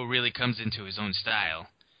when Po really comes into his own style,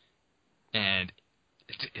 and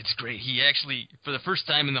it's great. He actually, for the first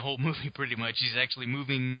time in the whole movie, pretty much, he's actually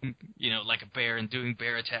moving, like a bear and doing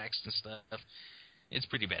bear attacks and stuff. It's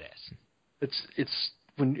pretty badass. It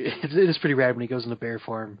is pretty rad when he goes into bear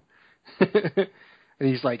form, and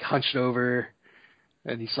he's like hunched over,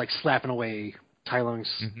 and he's like slapping away Tai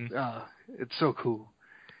Lung's. It's so cool.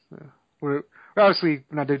 We're obviously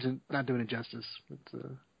not doing it justice.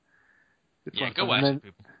 It's go watch it,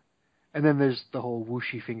 people. And then there's the whole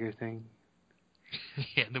whooshy finger thing.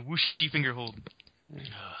 Yeah, the whooshy finger hold.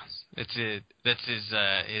 That's it. That's his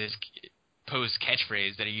Poe's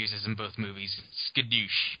catchphrase that he uses in both movies.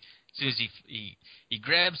 Skadoosh. As soon as he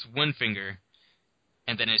grabs one finger,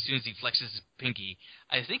 and then as soon as he flexes his pinky,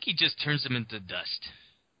 I think he just turns him into dust.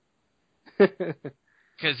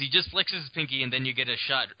 Because he just flexes his pinky, and then you get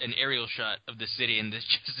an aerial shot of the city, and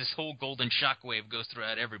this whole golden shockwave goes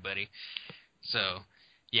throughout everybody. So,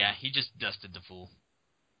 yeah, he just dusted the fool.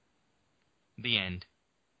 The end.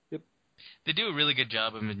 Yep. They do a really good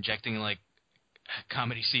job of injecting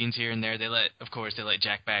comedy scenes here and there. They let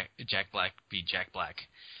Jack Black be Jack Black.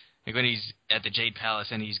 Like when he's at the Jade Palace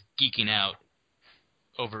and he's geeking out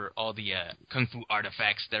over all the kung fu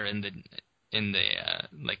artifacts that are in the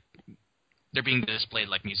they're being displayed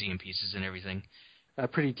like museum pieces and everything. A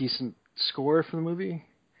pretty decent score for the movie.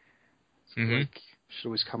 Mm-hmm. Should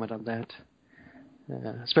always comment on that.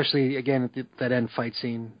 Especially again at that end fight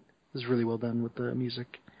scene. It was really well done with the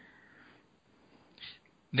music.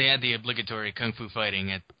 They had the obligatory kung fu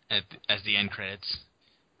fighting as the end credits,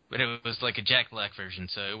 but it was like a Jack Black version,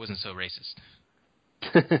 so it wasn't so racist.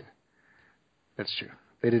 That's true.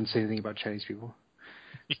 They didn't say anything about Chinese people.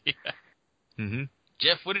 Yeah. Mm-hmm.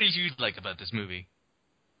 Jeff, what did you like about this movie?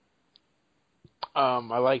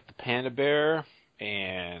 I liked the panda bear,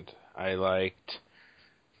 and I liked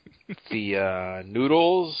the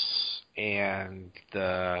noodles, and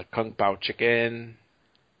the kung pao chicken,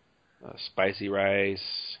 spicy rice.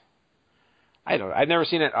 I've never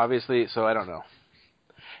seen it, obviously, so I don't know.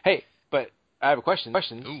 Hey, but I have a question.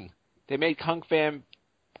 Ooh. They made Kung Fu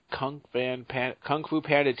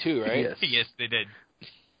Panda 2, right? Yes. Yes, they did.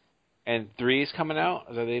 And 3 is coming out?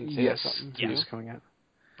 Or they didn't say Yes, something? 3 is coming out.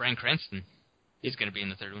 Bryan Cranston. He's going to be in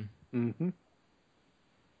the third one. Mm-hmm.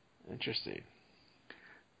 Interesting.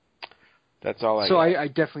 That's all So got. I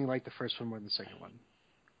definitely like the first one more than the second one,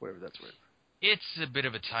 whatever that's worth. It's a bit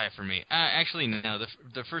of a tie for me. Actually, no.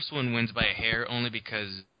 The first one wins by a hair only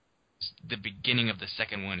because the beginning of the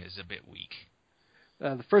second one is a bit weak.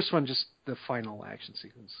 The first one, just the final action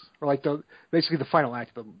sequence, or basically the final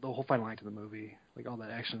act, the whole final act of the movie, like all that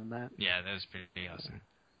action in that. Yeah, that was pretty awesome.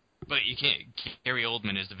 But you can't. Gary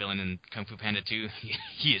Oldman is the villain in Kung Fu Panda 2.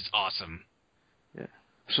 He is awesome. Yeah.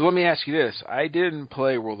 So let me ask you this. I didn't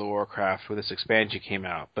play World of Warcraft when this expansion came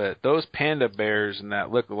out, but those panda bears and that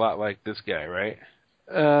look a lot like this guy, right?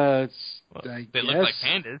 They look like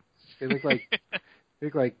pandas. They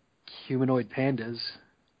look like humanoid pandas.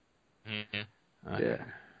 Yeah. Okay. Yeah.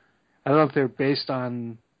 I don't know if they're based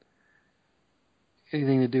on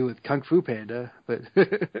anything to do with Kung Fu Panda, but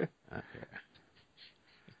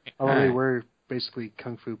although they were basically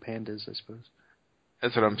Kung Fu pandas, I suppose.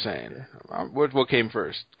 That's what I'm saying. Yeah. What came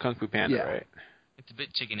first? Kung Fu Panda, right? It's a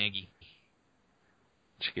bit chicken eggy.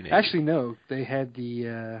 Chicken egg. Actually, no. They had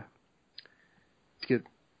the to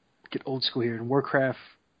get old school here in Warcraft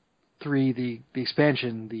 3, the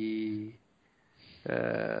expansion, the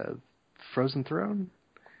Frozen Throne.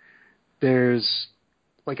 There's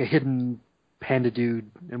like a hidden panda dude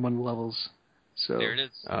in one of the levels. So there it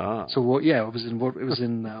is. Oh. So yeah, it was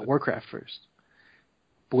in Warcraft first,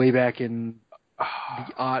 way back in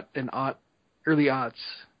the early aughts.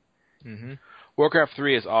 Mm-hmm. Warcraft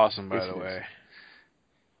 3 is awesome, by Yes, the it is. way.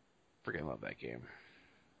 Freaking love that game.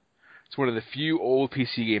 It's one of the few old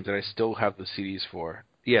PC games that I still have the CDs for.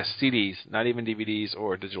 Yes, CDs, not even DVDs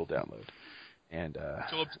or digital download. And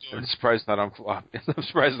I'm surprised it's not on I'm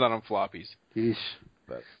surprised it's not on floppies. Yeesh.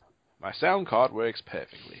 But my sound card works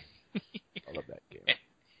perfectly. I love that game.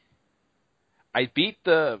 I beat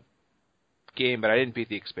the game, but I didn't beat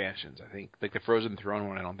the expansions. I think like the Frozen Throne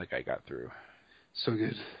one. I don't think I got through. So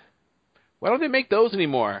good. Why don't they make those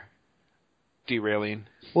anymore? Derailing.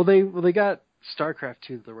 Well, they got StarCraft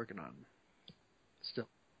 2 that they're working on. Still.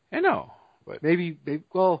 I know, but Maybe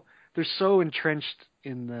well, they're so entrenched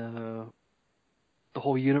in the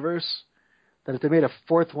whole universe that if they made a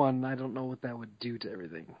fourth one, I don't know what that would do to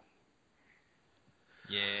everything.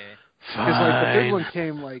 Yeah. Because like the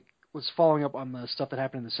third one was following up on the stuff that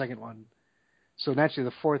happened in the second one, so naturally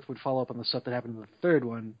the fourth would follow up on the stuff that happened in the third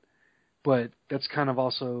one. But that's kind of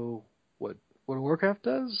also what Warcraft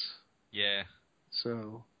does. Yeah.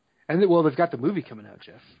 So, and they've got the movie coming out,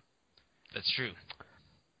 Jeff. That's true.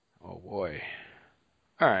 Oh boy.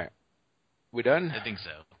 All right, we done? I think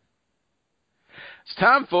so. It's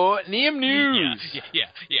time for Neum News. Yeah.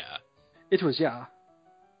 It was, yeah.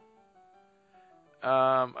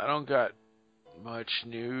 I don't got much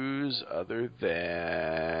news other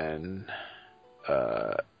than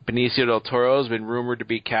Benicio del Toro's been rumored to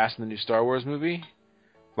be cast in the new Star Wars movie,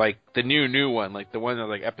 like the new one, like the one that's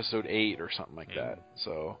like Episode 8 or something like that.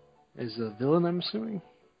 So Is the villain, I'm assuming?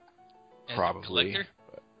 As probably. a collector?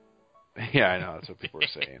 Yeah, I know that's what people are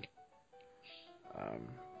saying.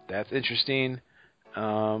 That's interesting.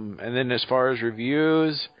 And then as far as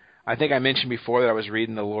reviews, I think I mentioned before that I was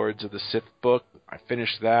reading the Lords of the Sith book. I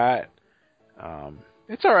finished that.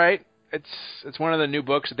 It's all right. It's one of the new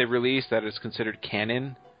books that they released that is considered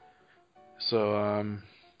canon. So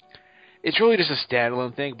it's really just a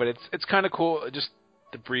standalone thing, but it's kind of cool. Just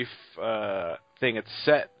the brief thing. It's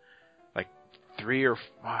set like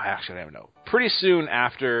actually I don't know. Pretty soon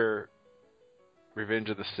after Revenge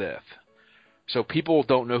of the Sith. So people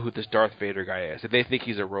don't know who this Darth Vader guy is. They think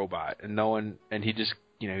he's a robot, and he just,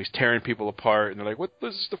 he's tearing people apart, and they're like, "What?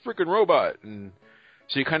 This is the freaking robot!" And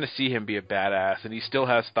so you kind of see him be a badass, and he still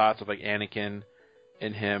has thoughts of like Anakin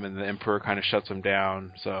in him, and the Emperor kind of shuts him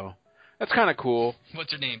down. So that's kind of cool.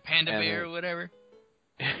 What's her name? Panda Bear or whatever?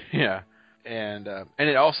 Yeah, and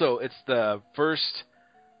it's the first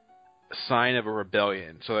sign of a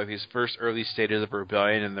rebellion. So like these first early stages of a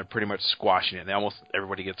rebellion, and they're pretty much squashing it. And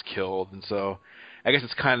everybody gets killed, and so I guess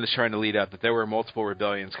it's kind of trying to lead up that there were multiple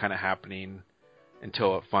rebellions kind of happening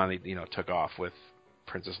until it finally took off with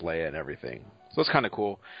Princess Leia and everything. So it's kind of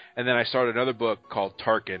cool. And then I started another book called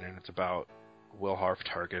Tarkin, and it's about Wilharf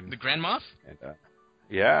Tarkin. The Grand Moff? And,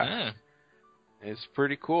 yeah. It's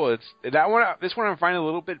pretty cool. This one I'm finding a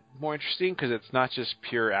little bit more interesting because it's not just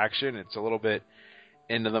pure action. It's a little bit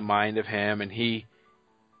into the mind of him, and he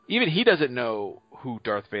doesn't know who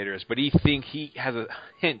Darth Vader is, but he has a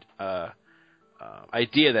hint,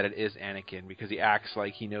 idea that it is Anakin because he acts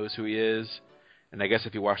like he knows who he is. And I guess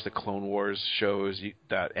if you watch the Clone Wars shows,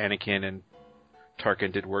 that Anakin and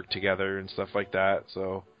Tarkin did work together and stuff like that.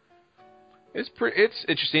 So it's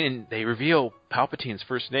interesting, and they reveal Palpatine's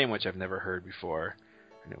first name, which I've never heard before.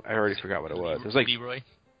 I already forgot what it was. It was like Leroy.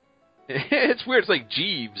 It's weird. It's like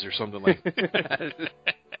Jeeves or something like that.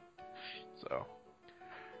 So,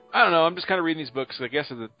 I don't know. I'm just kind of reading these books. I guess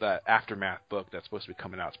the Aftermath book that's supposed to be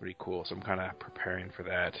coming out is pretty cool, so I'm kind of preparing for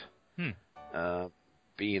that.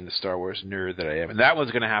 Being the Star Wars nerd that I am. And that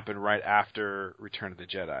one's going to happen right after Return of the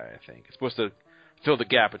Jedi, I think. It's supposed to fill the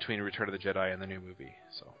gap between Return of the Jedi and the new movie.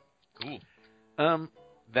 So Cool.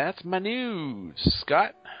 That's my news.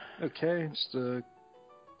 Scott? Okay, just a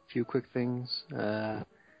few quick things.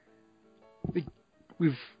 We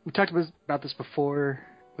talked about this before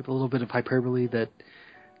with a little bit of hyperbole that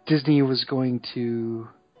Disney was going to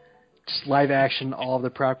just live action all of the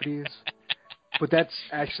properties, but that's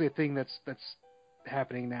actually a thing that's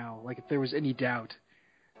happening now. Like if there was any doubt,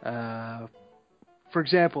 for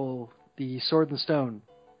example, the Sword and Stone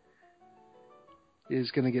is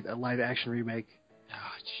going to get a live action remake,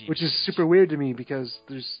 which is super weird to me because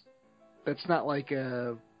that's not like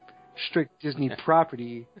a strict Disney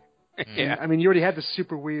property. Yeah. I mean, you already had the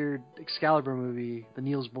super weird Excalibur movie, the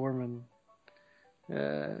Niels Bohrman.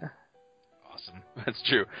 Awesome. That's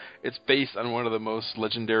true. It's based on one of the most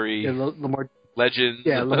legendary Lamar. legends.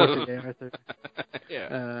 Yeah, Lamar Arthur.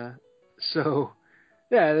 Yeah. So,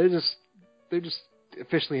 yeah, they're just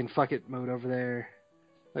officially in fuck it mode over there.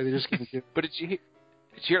 Like they're just gonna do. But did you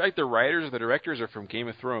hear like the writers or the directors are from Game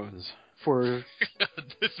of Thrones? For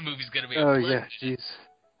this movie's gonna be. oh yeah, jeez.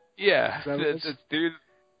 Yeah, Is that what it is? dude.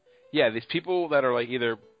 Yeah, these people that are like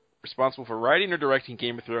either responsible for writing or directing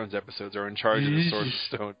Game of Thrones episodes are in charge of the Sword and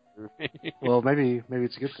Stone movie. Well, maybe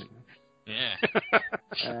it's a good thing. Yeah.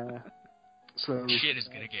 So Shit is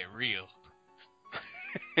gonna get real.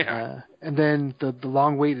 and then the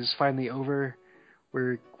long wait is finally over.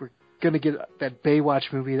 We're gonna get that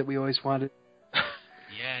Baywatch movie that we always wanted.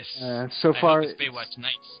 Yes. So I far, hope it's Baywatch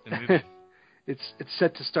Nights, the movie. it's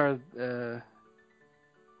set to star The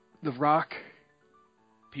Rock.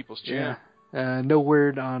 People's champ. Yeah. No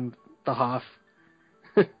word on the Hoff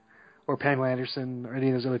or Pamela Anderson or any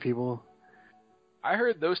of those other people. I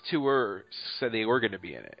heard those two said they were going to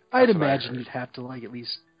be in it. I'd That's what I imagine heard. you'd have to like at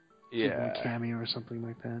least give them a Yeah. cameo or something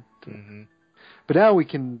like that. Mm-hmm. But now we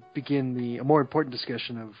can begin a more important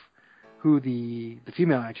discussion of who the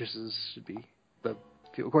female actresses should be.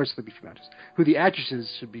 Of course, they'll be female actresses. Who the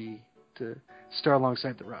actresses should be to star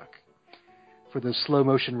alongside The Rock for the slow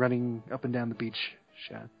motion running up and down the beach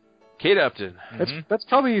shot. Kate Upton. That's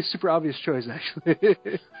probably a super obvious choice, actually.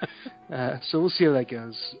 So we'll see how that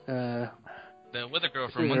goes. The weather girl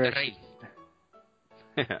from Sure. Monterrey.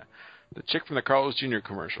 The chick from the Carl's Jr.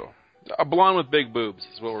 commercial. A blonde with big boobs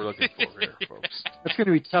is what we're looking for here, folks. That's going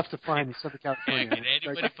to be tough to find in Southern California. Can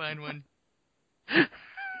anybody find one?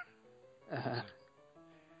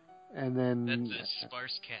 And then That's a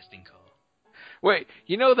sparse casting call. Wait,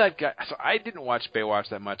 you know that guy? So I didn't watch Baywatch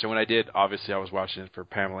that much, and when I did, obviously I was watching it for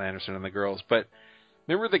Pamela Anderson and the girls. But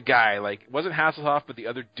remember the guy? Like, it wasn't Hasselhoff, but the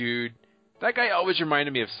other dude. That guy always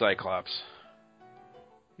reminded me of Cyclops.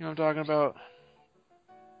 You know what I'm talking about?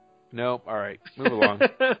 Nope. All right, move along.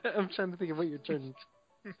 I'm trying to think of what you're trying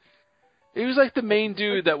to. He was like the main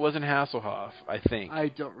dude that wasn't Hasselhoff, I think. I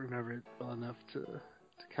don't remember it well enough to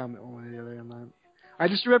comment one way or the other on that. I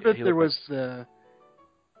just remember that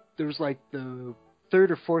there was like the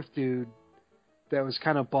third or fourth dude that was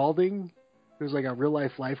kind of balding. It was like a real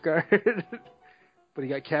life lifeguard, but he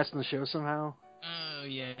got cast in the show somehow. Oh,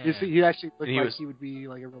 yeah. He actually looked like was- he would be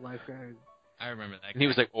like a real lifeguard. I remember that guy. And he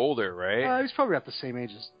was like older, right? He was probably about the same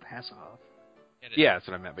age as Hasselhoff. Yeah, that's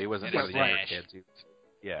what I meant. But he wasn't Had one a of the younger mustache. kids. He was,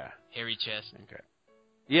 yeah. Hairy chest. Okay.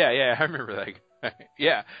 Yeah, I remember that guy.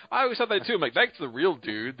 Yeah, I always thought that too. I'm like, that's the real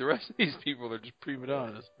dude. The rest of these people are just prima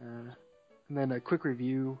donnas. And then a quick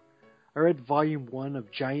review. I read Volume 1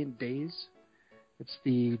 of Giant Days. It's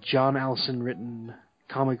the John Allison written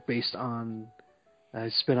comic based on a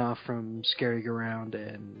spin-off from Scary Go Round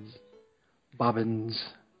and Bobbins.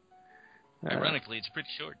 Ironically, it's pretty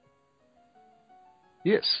short.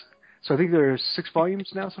 Yes. So I think there are 6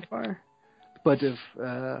 volumes now so far. But if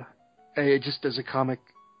just as a comic,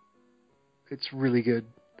 it's really good.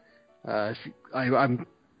 I'm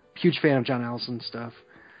a huge fan of John Allison stuff.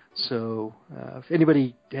 So if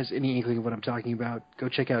anybody has any inkling of what I'm talking about, go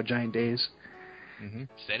check out Giant Days. Mm-hmm.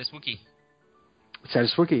 Status Wookie.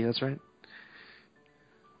 Status Wookie, that's right.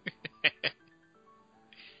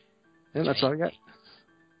 And that's all I got.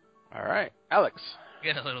 All right, Alex.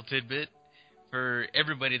 Got a little tidbit for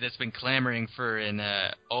everybody that's been clamoring for an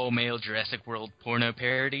all-male Jurassic World porno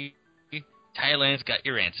parody. Thailand's got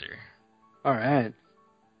your answer. All right.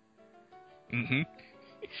 Mm-hmm.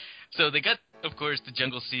 So they got, of course, the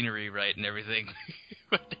jungle scenery right and everything,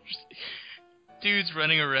 but there's dudes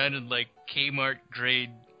running around in like Kmart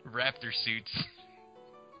grade raptor suits,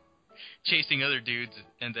 chasing other dudes,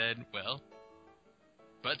 and then, well,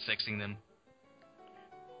 butt sexing them.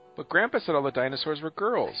 But Grandpa said all the dinosaurs were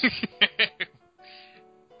girls.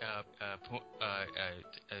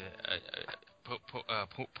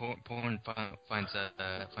 Porn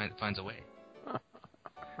finds a way.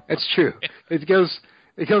 That's true. It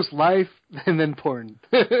goes life and then porn.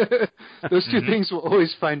 Those two things will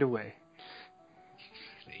always find a way.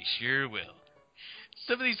 They sure will.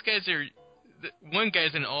 Some of these guys are... One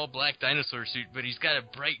guy's in an all-black dinosaur suit, but he's got a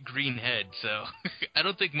bright green head, so I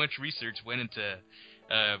don't think much research went into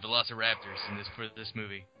velociraptors for this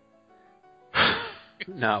movie.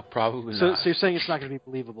 No, probably So not. you're saying it's not going to be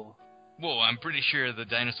believable? Well, I'm pretty sure the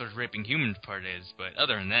dinosaurs raping humans part is, but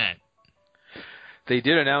other than that... They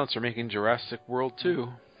did announce they're making Jurassic World 2,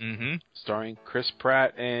 starring Chris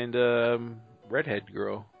Pratt and redhead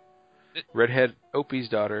girl. Redhead Opie's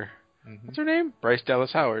daughter. What's her name? Bryce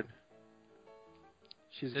Dallas Howard.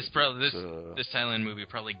 This Thailand movie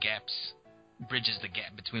probably bridges the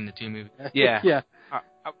gap between the two movies. Yeah. Yeah. I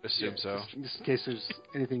would assume so. Just in case there's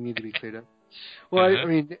anything need to be cleared up. Well, I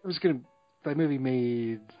mean, that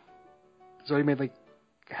movie it's already made like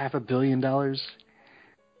 $500 million.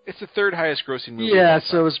 It's the third highest grossing movie. Yeah, of all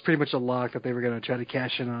so it time. was pretty much a lock that they were going to try to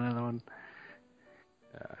cash in on another one.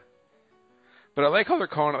 Yeah. But I like how they're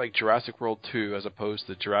calling it like Jurassic World 2 as opposed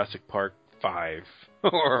to Jurassic Park 5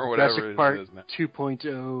 or whatever Jurassic it Park is now.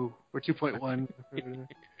 2.0 or 2.1.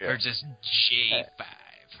 Yeah. Or just J5.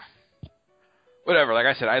 Whatever. Like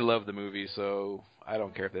I said, I love the movie, so I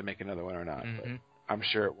don't care if they make another one or not. But Mm-hmm. I'm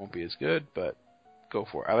sure it won't be as good, but go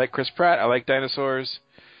for it. I like Chris Pratt. I like dinosaurs.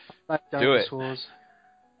 Like Do it. dinosaurs.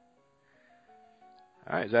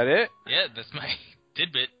 All right, is that it? Yeah, that's my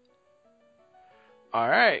tidbit. All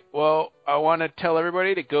right. Well, I want to tell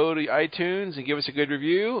everybody to go to iTunes and give us a good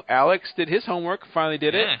review. Alex did his homework, finally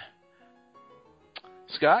did it.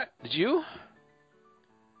 Scott, did you?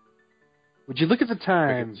 Would you look at the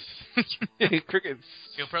time? Crickets.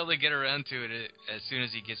 He'll probably get around to it as soon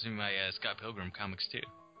as he gets me my Scott Pilgrim comics, too.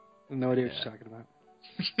 No idea what you're talking about.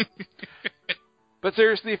 But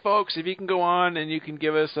seriously, folks, if you can go on and you can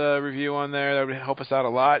give us a review on there, that would help us out a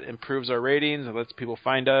lot, improves our ratings, and lets people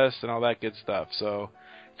find us and all that good stuff. So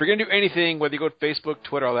if you're going to do anything, whether you go to Facebook,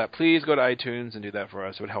 Twitter, all that, please go to iTunes and do that for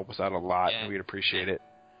us. It would help us out a lot, and we'd appreciate it.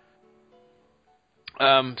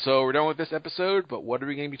 So we're done with this episode, but what are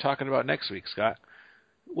we going to be talking about next week, Scott?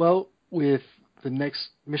 Well, with the next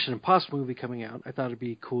Mission Impossible movie coming out, I thought it'd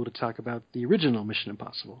be cool to talk about the original Mission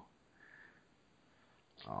Impossible.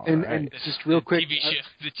 And just real quick,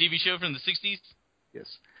 the TV show from the 60s? Yes.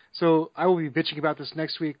 So I will be bitching about this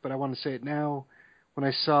next week, but I want to say it now. When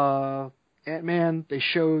I saw Ant-Man, they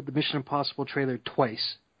showed the Mission Impossible trailer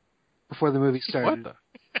twice before the movie started. What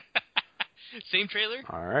Same trailer?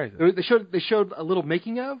 All right. They showed a little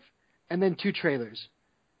making of, and then 2 trailers.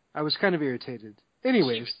 I was kind of irritated.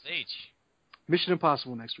 Anyways, Mission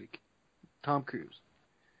Impossible next week. Tom Cruise.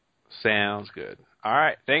 Sounds good. All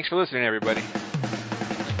right. Thanks for listening, everybody.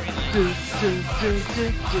 The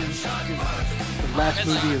last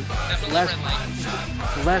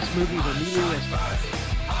movie of Emilio Estevez.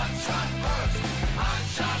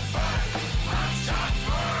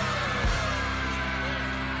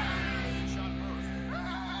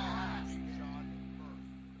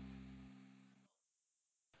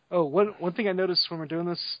 Oh, one thing I noticed when we're doing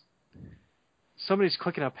this, somebody's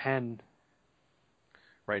clicking a pen.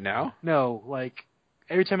 Right now? No, like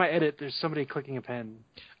every time I edit, there's somebody clicking a pen.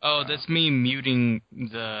 Oh, that's me muting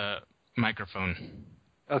the microphone.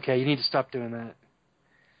 Okay, you need to stop doing that.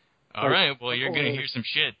 All right, well, you're going to hear some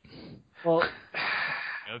shit. Well,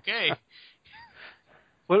 okay.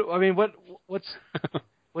 What's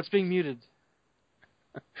being muted?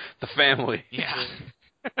 The family. Yeah.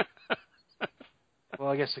 Well,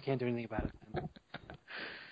 I guess I can't do anything about it.